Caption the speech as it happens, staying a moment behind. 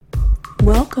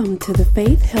Welcome to the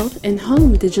Faith, Health, and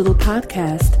Home Digital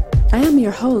Podcast. I am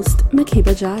your host,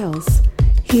 Makeba Giles.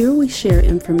 Here we share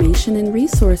information and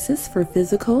resources for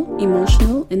physical,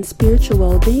 emotional, and spiritual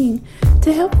well-being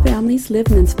to help families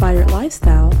live an inspired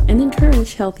lifestyle and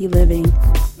encourage healthy living.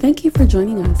 Thank you for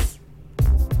joining us.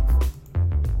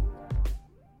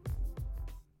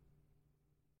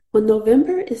 Well,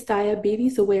 November is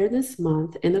Diabetes Awareness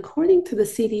Month, and according to the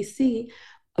CDC,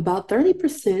 about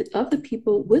 30% of the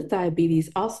people with diabetes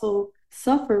also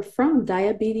suffer from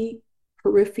diabetic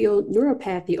peripheral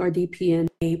neuropathy, or DPN,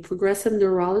 a progressive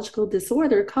neurological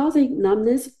disorder causing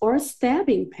numbness or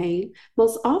stabbing pain,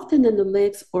 most often in the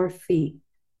legs or feet.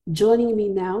 Joining me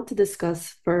now to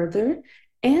discuss further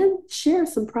and share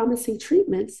some promising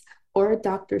treatments are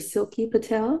Dr. Silky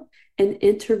Patel, an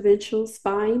interventional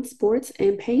spine, sports,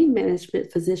 and pain management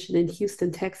physician in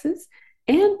Houston, Texas,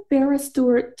 and Farah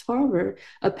Stewart-Tarver,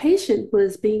 a patient who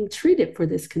is being treated for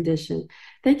this condition.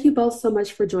 Thank you both so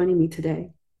much for joining me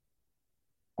today.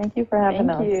 Thank you for having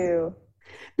us. Thank you.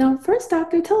 Now, first,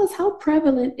 doctor, tell us, how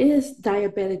prevalent is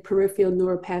diabetic peripheral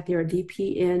neuropathy, or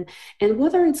DPN, and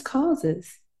what are its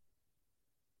causes?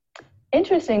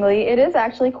 Interestingly, it is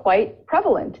actually quite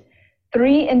prevalent.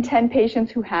 3 in 10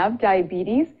 patients who have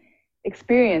diabetes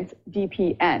experience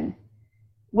DPN.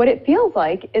 What it feels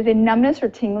like is a numbness or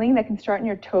tingling that can start in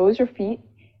your toes or feet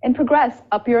and progress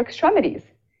up your extremities.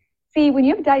 See, when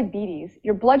you have diabetes,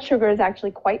 your blood sugar is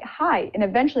actually quite high, and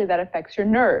eventually that affects your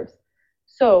nerves.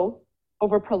 So,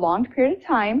 over a prolonged period of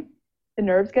time, the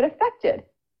nerves get affected.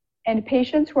 And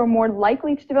patients who are more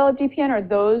likely to develop DPN are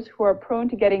those who are prone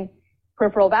to getting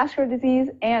peripheral vascular disease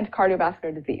and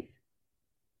cardiovascular disease.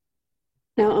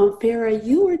 Now, Farah,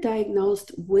 you were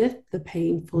diagnosed with the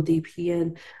painful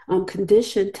DPN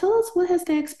condition. Tell us, what has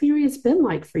that experience been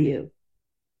like for you?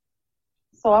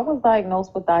 So I was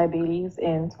diagnosed with diabetes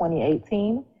in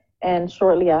 2018, and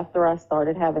shortly after I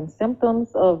started having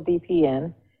symptoms of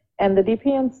DPN. And the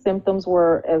DPN symptoms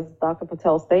were, as Dr.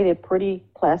 Patel stated, pretty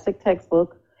classic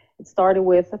textbook. It started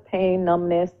with pain,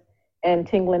 numbness, and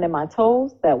tingling in my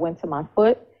toes that went to my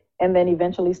foot, and then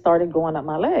eventually started going up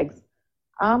my legs.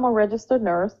 I'm a registered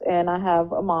nurse, and I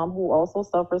have a mom who also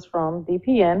suffers from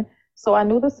DPN, so I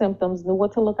knew the symptoms, knew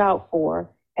what to look out for,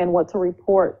 and what to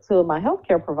report to my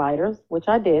healthcare providers, which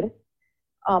I did.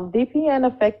 DPN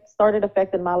started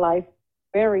affecting my life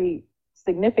very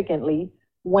significantly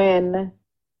when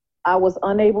I was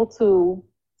unable to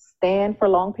stand for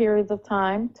long periods of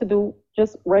time to do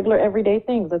just regular everyday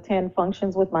things, attend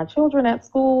functions with my children at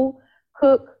school,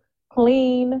 cook,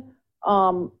 clean,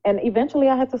 and eventually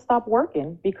I had to stop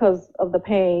working because of the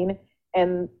pain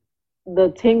and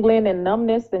the tingling and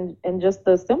numbness and just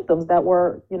the symptoms that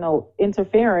were,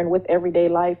 interfering with everyday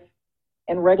life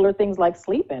and regular things like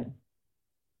sleeping.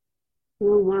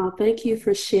 Oh, wow. Thank you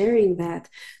for sharing that.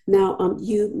 Now,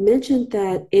 you mentioned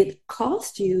that it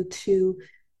cost you to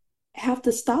have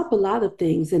to stop a lot of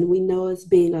things. And we know, as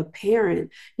being a parent,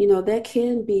 that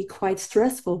can be quite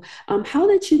stressful. How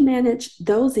did you manage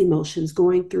those emotions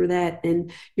going through that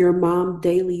and your mom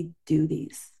daily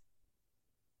duties?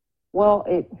 Well,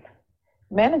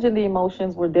 managing the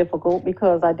emotions were difficult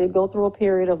because I did go through a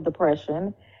period of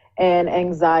depression and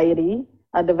anxiety.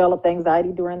 I developed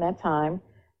anxiety during that time.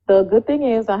 The good thing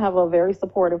is I have a very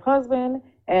supportive husband,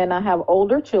 and I have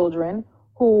older children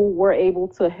who were able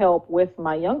to help with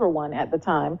my younger one at the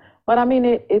time. But I mean,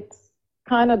 it's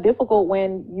kind of difficult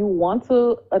when you want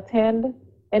to attend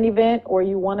an event or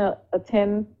you want to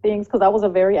attend things, because I was a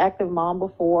very active mom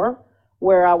before,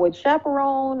 where I would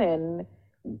chaperone and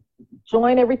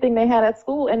join everything they had at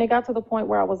school, and it got to the point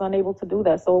where I was unable to do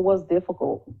that. So it was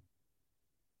difficult.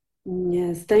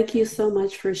 Yes, thank you so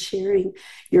much for sharing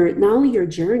not only your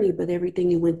journey, but everything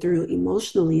you went through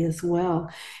emotionally as well.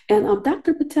 And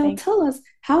Dr. Patel, tell us,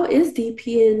 how is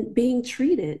DPN being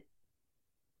treated?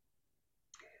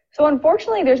 So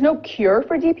unfortunately, there's no cure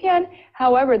for DPN.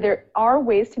 However, there are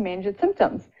ways to manage its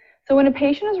symptoms. So when a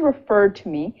patient is referred to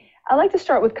me, I like to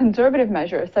start with conservative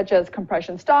measures such as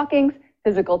compression stockings,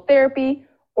 physical therapy,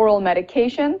 oral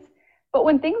medications. But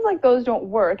when things like those don't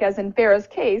work, as in Farah's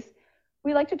case,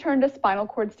 we like to turn to spinal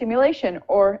cord stimulation,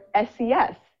 or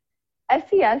SCS.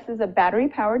 SCS is a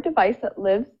battery-powered device that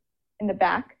lives in the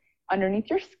back underneath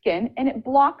your skin, and it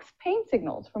blocks pain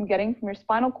signals from getting from your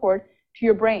spinal cord to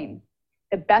your brain.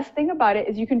 The best thing about it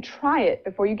is you can try it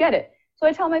before you get it. So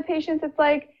I tell my patients it's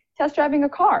like test driving a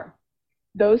car.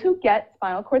 Those who get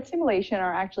spinal cord stimulation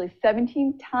are actually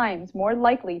 17 times more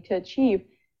likely to achieve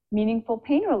meaningful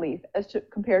pain relief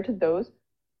compared to those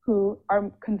who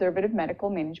are conservative medical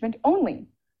management only.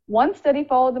 One study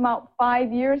followed them out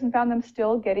 5 years and found them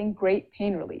still getting great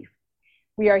pain relief.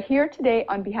 We are here today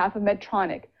on behalf of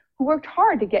Medtronic, who worked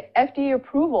hard to get FDA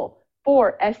approval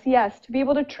for SCS to be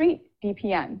able to treat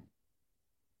DPN.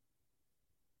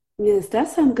 Yes,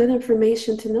 that's some good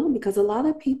information to know because a lot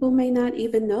of people may not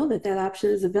even know that that option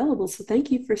is available. So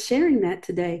thank you for sharing that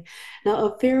today.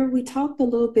 Now, Farah, we talked a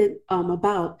little bit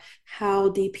about how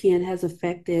DPN has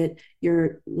affected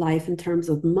your life in terms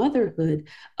of motherhood.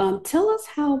 Tell us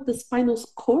how the spinal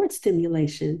cord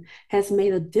stimulation has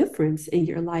made a difference in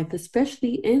your life,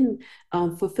 especially in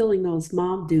fulfilling those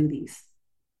mom duties.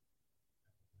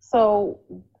 So,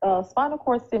 spinal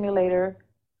cord stimulator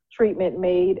treatment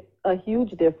made a huge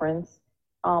difference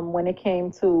when it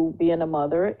came to being a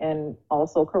mother and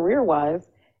also career-wise.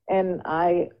 And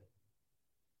I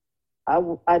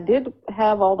did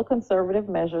have all the conservative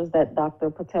measures that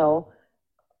Dr. Patel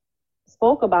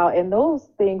spoke about, and those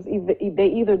things, they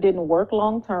either didn't work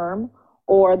long-term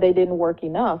or they didn't work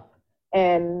enough.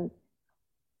 And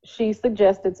she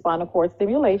suggested spinal cord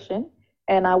stimulation,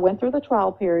 and I went through the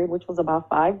trial period, which was about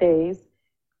 5 days,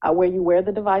 where you wear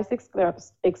the device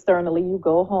externally, you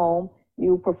go home,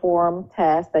 you perform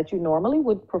tasks that you normally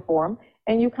would perform,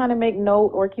 and you kind of make note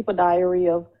or keep a diary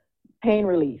of pain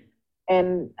relief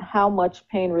and how much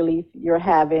pain relief you're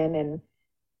having.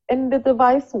 And the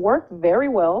device worked very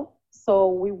well. So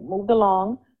we moved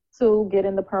along to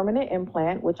getting the permanent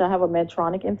implant, which I have a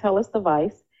Medtronic Intellis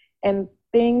device, and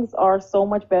things are so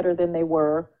much better than they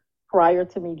were prior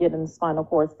to me getting the spinal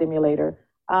cord stimulator.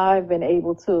 I've been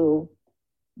able to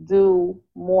do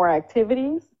more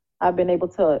activities. I've been able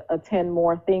to attend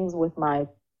more things with my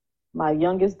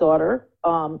youngest daughter,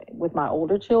 with my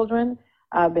older children.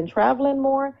 I've been traveling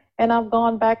more, and I've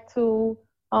gone back to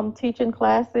teaching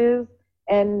classes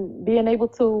and being able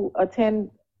to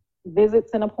attend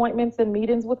visits and appointments and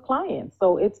meetings with clients.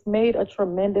 So it's made a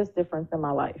tremendous difference in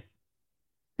my life.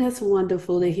 That's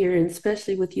wonderful to hear, and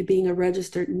especially with you being a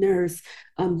registered nurse,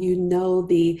 you know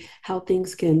how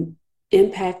things can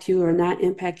impact you or not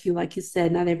impact you. Like you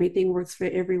said, not everything works for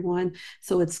everyone.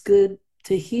 So it's good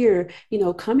to hear,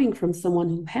 coming from someone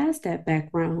who has that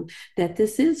background, that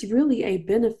this is really a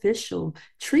beneficial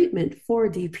treatment for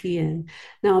DPN.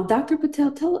 Now, Dr.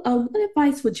 Patel, what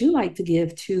advice would you like to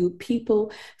give to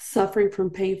people suffering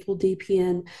from painful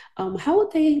DPN? How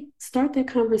would they start their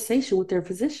conversation with their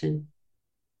physician?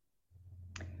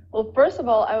 Well, first of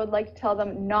all, I would like to tell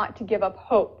them not to give up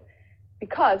hope,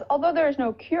 because although there is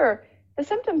no cure, the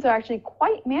symptoms are actually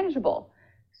quite manageable.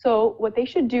 So what they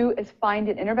should do is find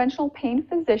an interventional pain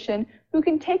physician who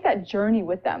can take that journey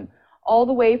with them, all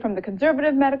the way from the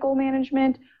conservative medical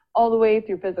management, all the way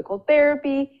through physical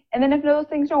therapy. And then if those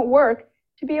things don't work,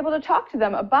 to be able to talk to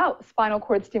them about spinal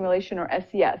cord stimulation or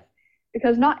SCS,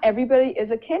 because not everybody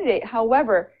is a candidate.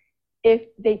 However, if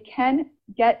they can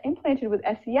get implanted with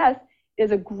SCS, it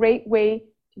is a great way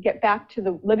to get back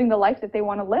to living the life that they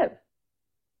want to live.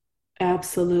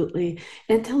 Absolutely.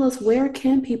 And tell us, where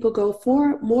can people go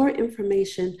for more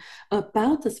information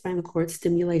about the spinal cord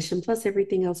stimulation, plus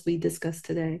everything else we discussed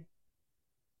today?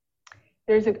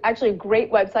 There's actually a great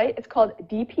website. It's called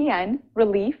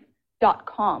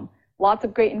dpnrelief.com. Lots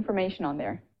of great information on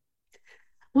there.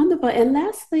 Wonderful. And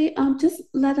lastly, just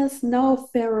let us know,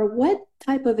 Farah, what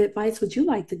type of advice would you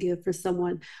like to give for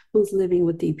someone who's living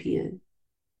with DPN?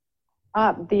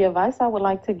 The advice I would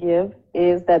like to give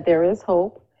is that there is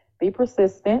hope. Be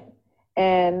persistent,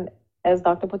 and as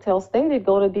Dr. Patel stated,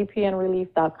 go to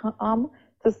dpnrelief.com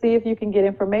to see if you can get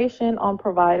information on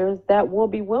providers that will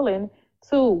be willing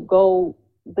to go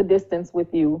the distance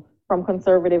with you, from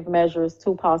conservative measures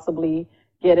to possibly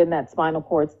getting that spinal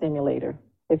cord stimulator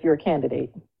if you're a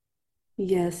candidate.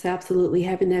 Yes, absolutely.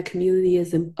 Having that community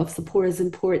of support is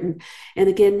important. And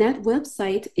again, that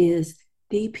website is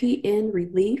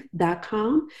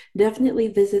dpnrelief.com. Definitely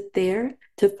visit there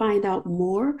to find out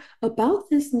more about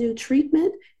this new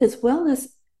treatment, as well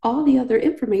as all the other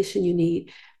information you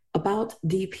need about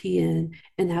DPN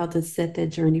and how to set that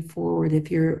journey forward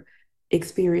if you're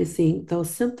experiencing those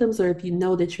symptoms or if you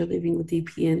know that you're living with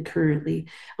DPN currently.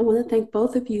 I want to thank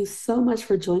both of you so much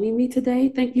for joining me today.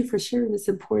 Thank you for sharing this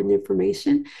important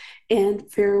information. And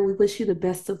Farah, we wish you the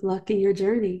best of luck in your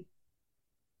journey.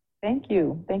 Thank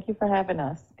you. Thank you for having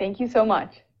us. Thank you so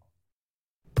much.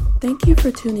 Thank you for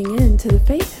tuning in to the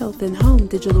Faith, Health, and Home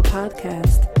digital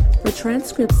podcast. For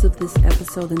transcripts of this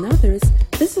episode and others,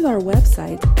 visit our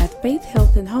website at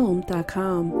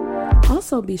faithhealthandhome.com.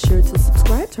 Also, be sure to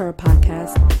subscribe to our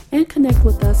podcast and connect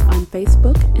with us on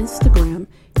Facebook, Instagram,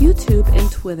 YouTube,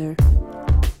 and Twitter.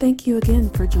 Thank you again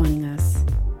for joining us.